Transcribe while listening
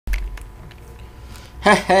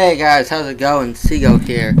Hey guys, how's it going? Sego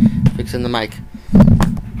here, fixing the mic.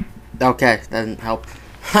 Okay, that didn't help.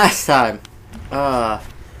 Last time,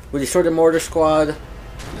 we destroyed the mortar squad,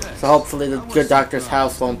 so hopefully the good doctor's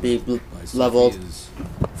house won't be leveled.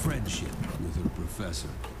 Friendship with her professor,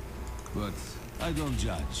 but I don't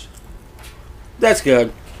judge. That's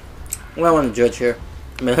good. I don't want to judge here.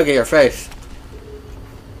 I mean, look at your face.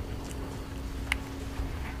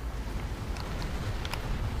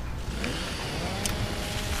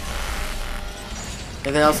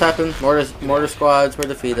 Anything else happened? Mortar squads were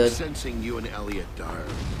defeated. I'm sensing you and Elliot are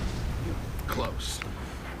close.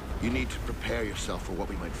 You need to prepare yourself for what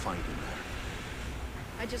we might find in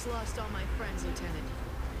there. I just lost all my friends, Lieutenant.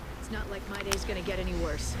 It's not like my day's gonna get any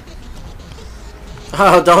worse.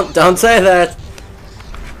 Oh, don't say that.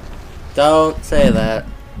 Don't say that.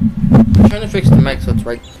 I'm trying to fix the mic so it's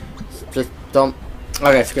right. Just don't.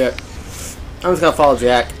 Okay, screw it. I'm just gonna follow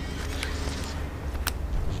Jack.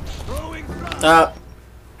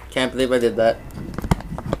 Can't believe I did that.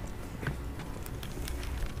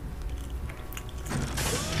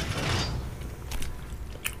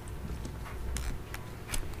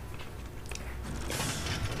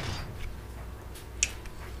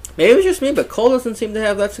 Maybe it was just me, but Cole doesn't seem to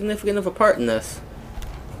have that significant of a part in this.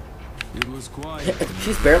 It was quiet.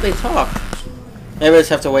 She's barely talked. Maybe I just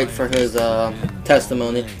have to wait for his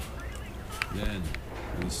testimony. Then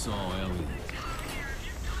we saw Elliot.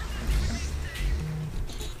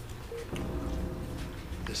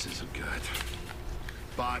 This isn't good.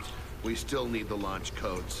 But we still need the launch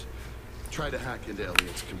codes. Try to hack into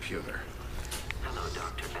Elliot's computer. Hello,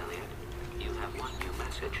 Dr. Elliot. You have one new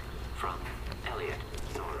message from Elliot,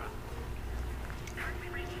 Nora.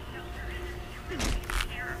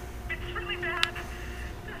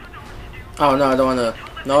 Oh no, I don't want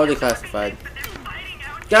to. No, declassified.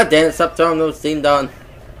 God damn it, stop throwing those things down.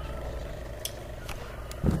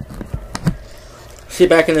 See,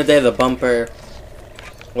 back in the day, the bumper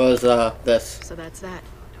was this. So that's that.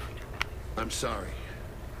 I'm sorry,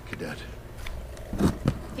 Cadet.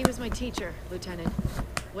 He was my teacher, Lieutenant.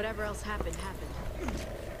 Whatever else happened, happened.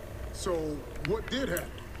 So, what did happen?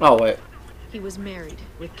 Oh wait. He was married,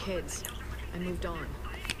 with kids. I moved on.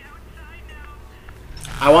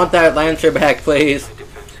 I want that Lancer back, please.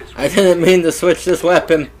 I didn't mean to switch this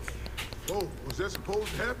weapon. Oh, was that supposed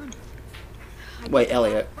to happen? Wait,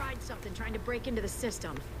 Elliot. Fried something trying to break into the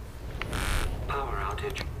system. Power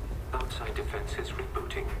outage. Outside defense is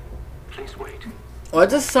rebooting. Please wait. Well, it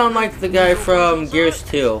does sound like the guy from Gears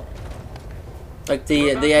 2. Like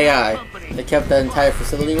the AI that kept that entire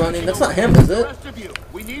facility running. That's not him, is it? Rest of you,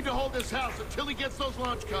 we need to hold this house until he gets those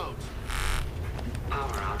launch codes.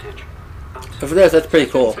 Power outage. If it is, that's pretty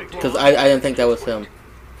cool. Because I didn't think that was him.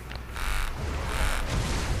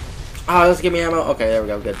 Oh, let's give me ammo. Okay, there we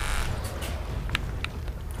go. Good.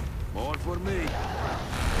 More for me.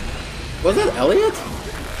 Was that Elliot?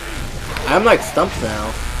 I'm like stumped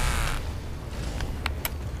now.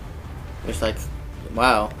 Just like,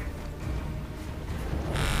 wow.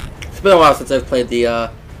 It's been a while since I've played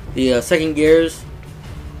the second Gears.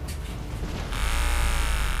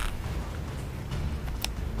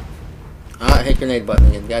 I hit grenade button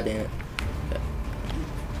again. God damn it. Okay.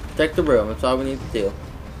 Protect the room. That's all we need to do.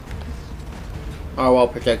 Or we'll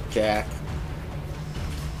protect Jack.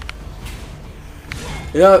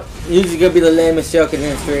 You know, usually gonna be the lamest joke in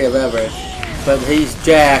history of ever, but he's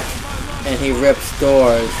Jack and he rips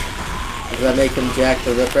doors. Does that make him Jack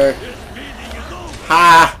the Ripper?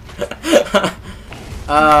 Ha!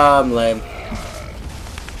 I'm lame.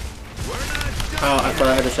 Oh, I thought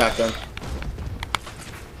I had a shotgun.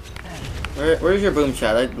 Where's your boom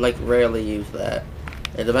shot? I like rarely use that.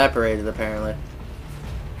 It evaporated apparently.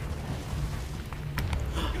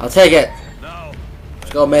 I'll take it. Let's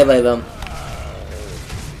go melee them.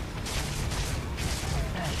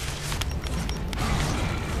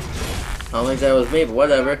 I don't think that was me, but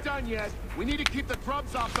whatever. Not done yet. We need to keep the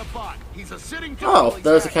grubs off the bot. He's a sitting duck. Oh, that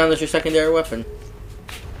doesn't count as your secondary weapon.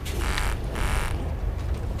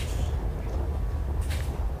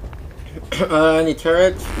 Any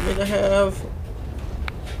turrets for me to have?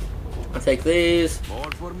 I'll take these. More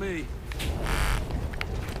for me.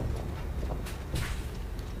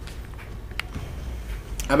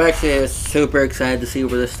 I'm actually super excited to see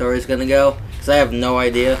where this story is gonna go, because I have no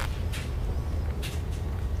idea.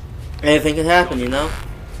 Anything could happen, you know?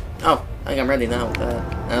 Oh, I think I'm ready now with that.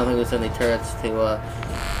 I don't think there's any turrets to,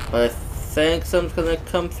 but I think something's gonna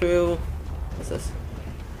come through. What's this?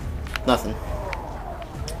 Nothing.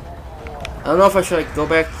 I don't know if I should, like, go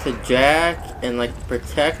back to Jack and, like,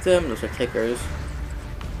 protect him. Those are tickers.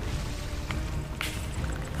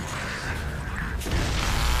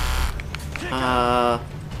 Oh.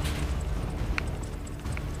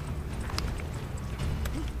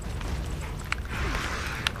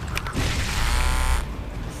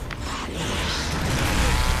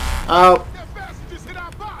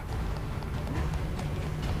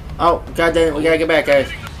 Oh, god damn it, we gotta get back,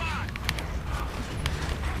 guys.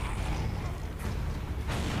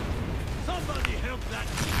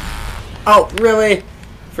 Oh, really?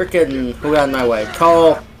 Freaking, who got in my way?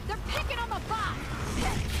 Cole.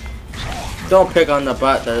 Don't pick on the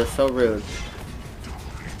bot, that is so rude.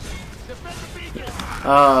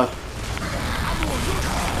 I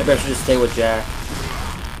bet you just stay with Jack.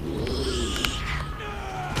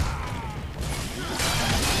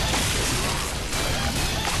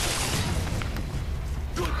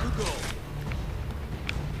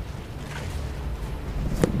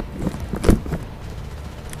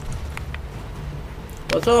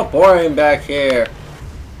 What's all boring back here?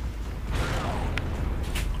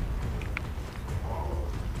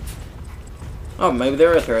 Oh, maybe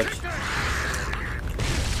there are turrets.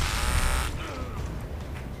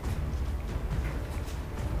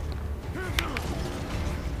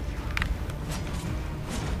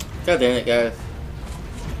 God damn it, guys.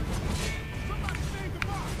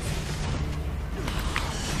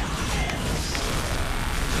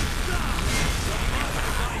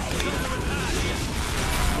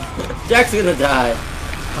 Jack's gonna die.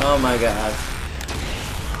 Oh my god.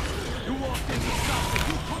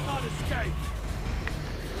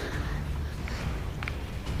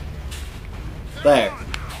 There.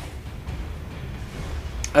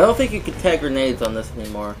 I don't think you can tag grenades on this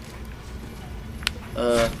anymore.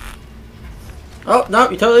 Oh, no,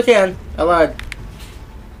 you totally can. I lied.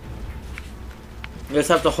 You just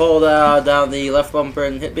have to hold down the left bumper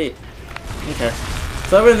and hit B. Okay.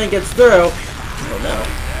 So everything gets through. Oh no.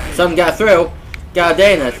 Some got through. God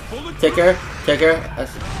dang it. Ticker. Hey, that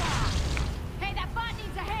bot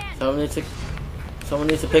needs a hand. Someone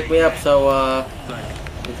needs to pick me up so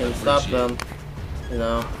we can stop them. You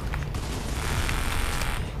know.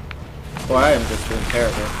 Boy, I am just doing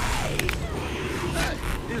terrible.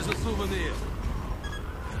 Here's a souvenir.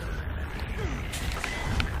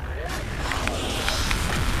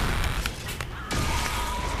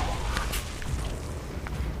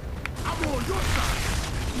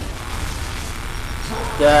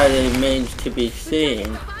 That remains to be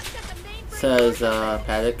seen, says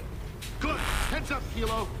Paddock. Good. Heads up,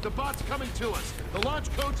 Kilo. The bot's coming to us. The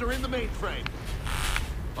launch codes are in the mainframe.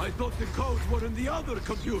 I thought the codes were in the other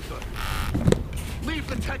computer. Leave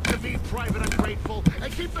the tech to me, Private Ungrateful,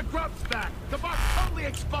 and keep the grubs back. The bot's totally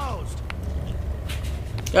exposed.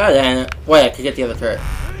 God damn it. Wait, I could get the other turret.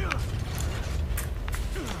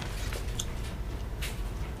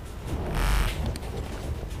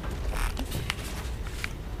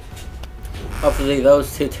 Hopefully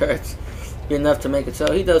those two turrets be enough to make it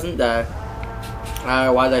so he doesn't die.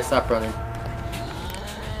 Why did I stop running?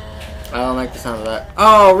 I don't like the sound of that.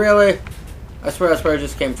 Oh, really? I swear that's where it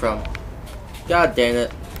just came from. God damn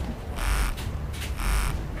it.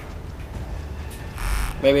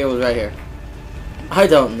 Maybe it was right here. I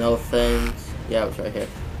don't know things. Yeah, it was right here.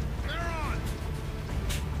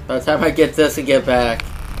 By the time I get this and get back,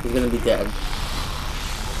 he's gonna be dead.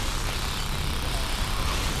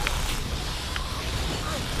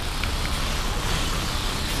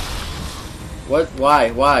 What?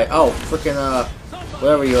 Why? Why? Oh, freaking,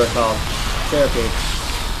 whatever you were called. Therapy.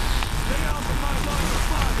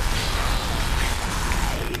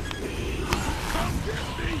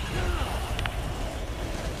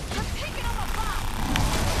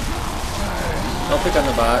 Don't pick on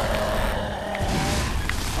the bot.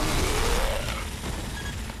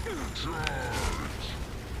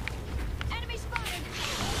 Enemy spotted.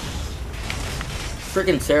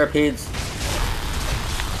 Freaking Centipedes.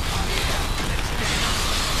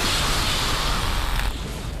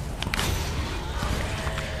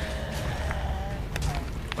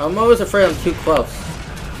 I'm always afraid I'm too close.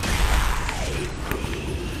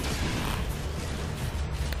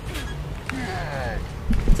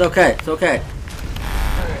 It's okay, it's okay.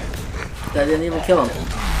 That didn't even kill him.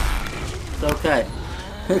 It's okay.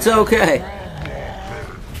 It's okay.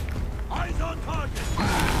 Eyes on target.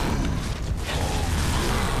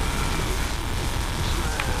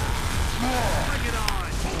 Bring it on.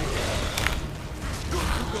 Good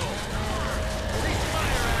to go. Cease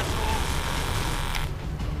fire, asshole.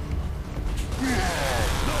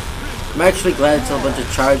 I'm actually glad it's a bunch of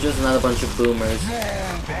chargers and not a bunch of boomers.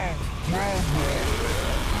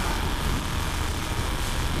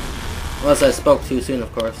 Unless I spoke too soon,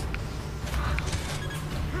 of course.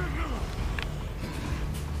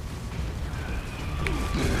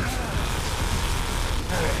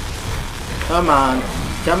 Come on.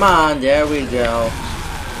 Come on. There we go.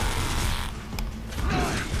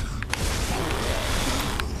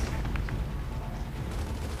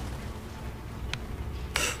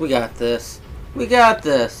 We got this. We got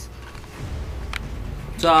this.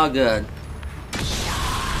 It's all good.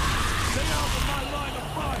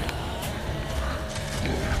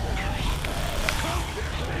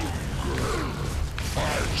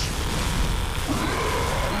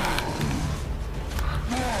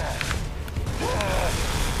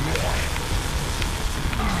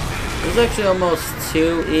 This is actually almost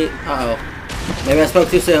too uh-oh. Maybe I spoke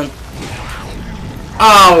too soon.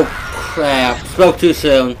 Oh, crap. Spoke too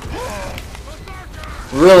soon.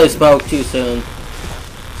 Really spoke too soon.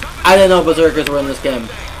 I didn't know Berserkers were in this game.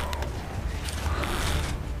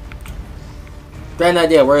 Grand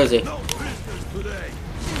idea, where is he?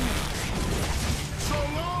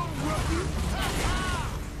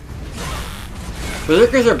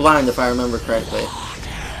 Berserkers are blind if I remember correctly.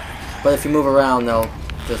 But if you move around, they'll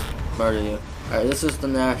just murder you. Alright, this is the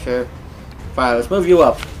Nasher. Fine, let's move you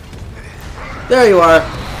up. There you are.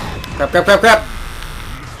 Crap, crap, crap, crap.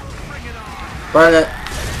 Burn it.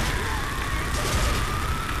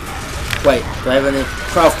 Wait, do I have any?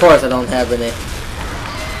 Oh, of course I don't have any.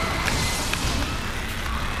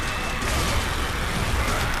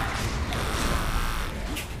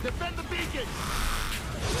 Defend the beacon.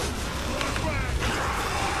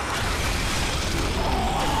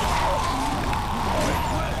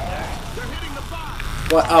 They're hitting the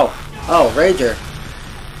box. What? Oh. Oh, Rager.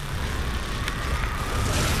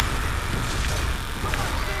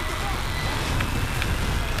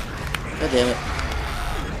 God damn it.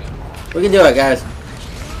 We can do it, guys.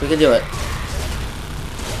 We can do it.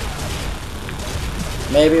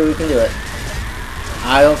 Maybe we can do it.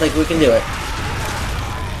 I don't think we can do it.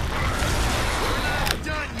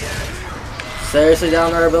 Seriously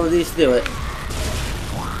down our abilities to do it.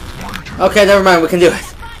 Okay, never mind. We can do it.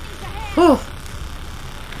 Whew.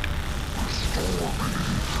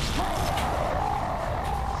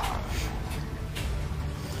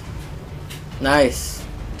 Nice.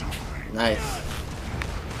 Nice.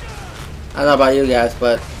 I don't know about you guys,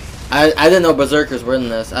 but I didn't know Berserkers were in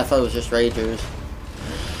this. I thought it was just Ragers.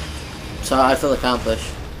 So I feel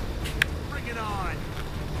accomplished. Bring it on.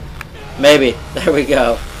 Maybe. There we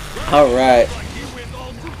go. Alright.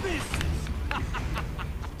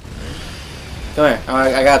 Come here.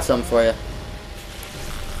 I got some for you.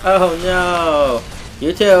 Oh no.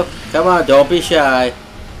 You too. Come on, don't be shy.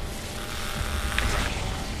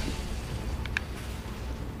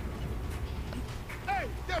 Hey,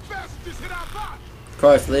 that bastard just hit our box. Of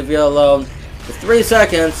course, leave you alone for 3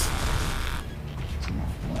 seconds.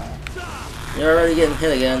 You're already getting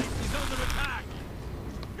hit again.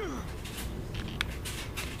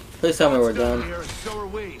 Please tell me we're done. Here, so are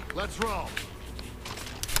we. Let's roll.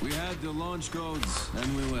 We had the launch codes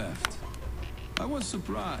and we left. I was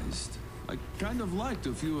surprised. I kind of liked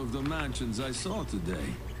a few of the mansions I saw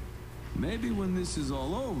today. Maybe when this is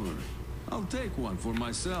all over, I'll take one for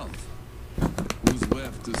myself. Who's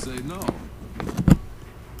left to say no?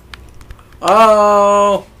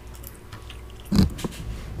 Oh!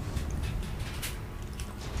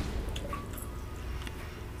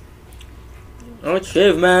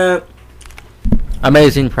 Achievement!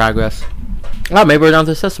 Amazing progress. Oh, maybe we're down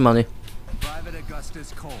to testimony. Private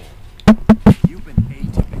Augustus Cole. You've been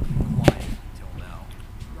atypically quiet until now.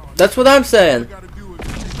 That's what I'm saying. Gotta do it.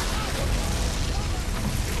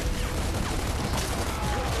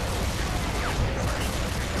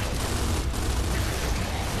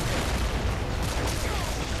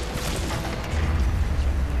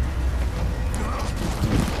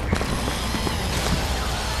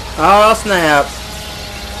 Oh, snap.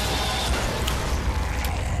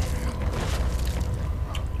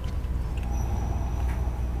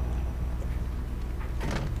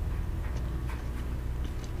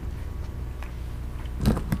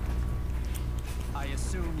 I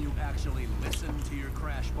assume you actually listen to your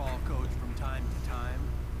crash ball coach from time to time?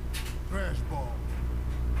 Crash ball.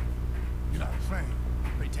 You're not a fan.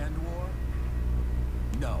 Pretend war?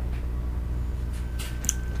 No.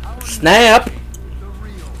 I wanna Snap. know the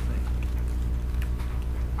real thing.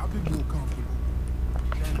 I've been more comfortable.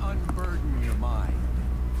 Then unburden your mind.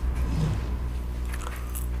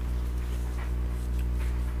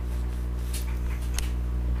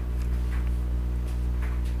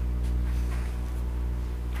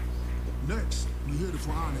 Next, we headed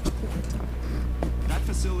for Onyx Point. That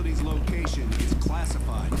facility's location is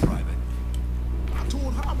classified, Private. I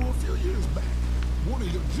toured Harbor a few years back. One of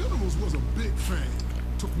your generals was a big fan.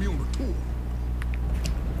 Took me on a tour.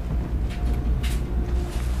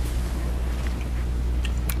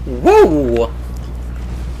 Whoa!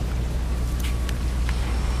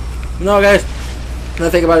 No, guys. Now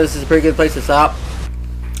think about it, this is a pretty good place to stop.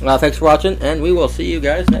 Thanks for watching, and we will see you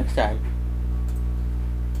guys next time.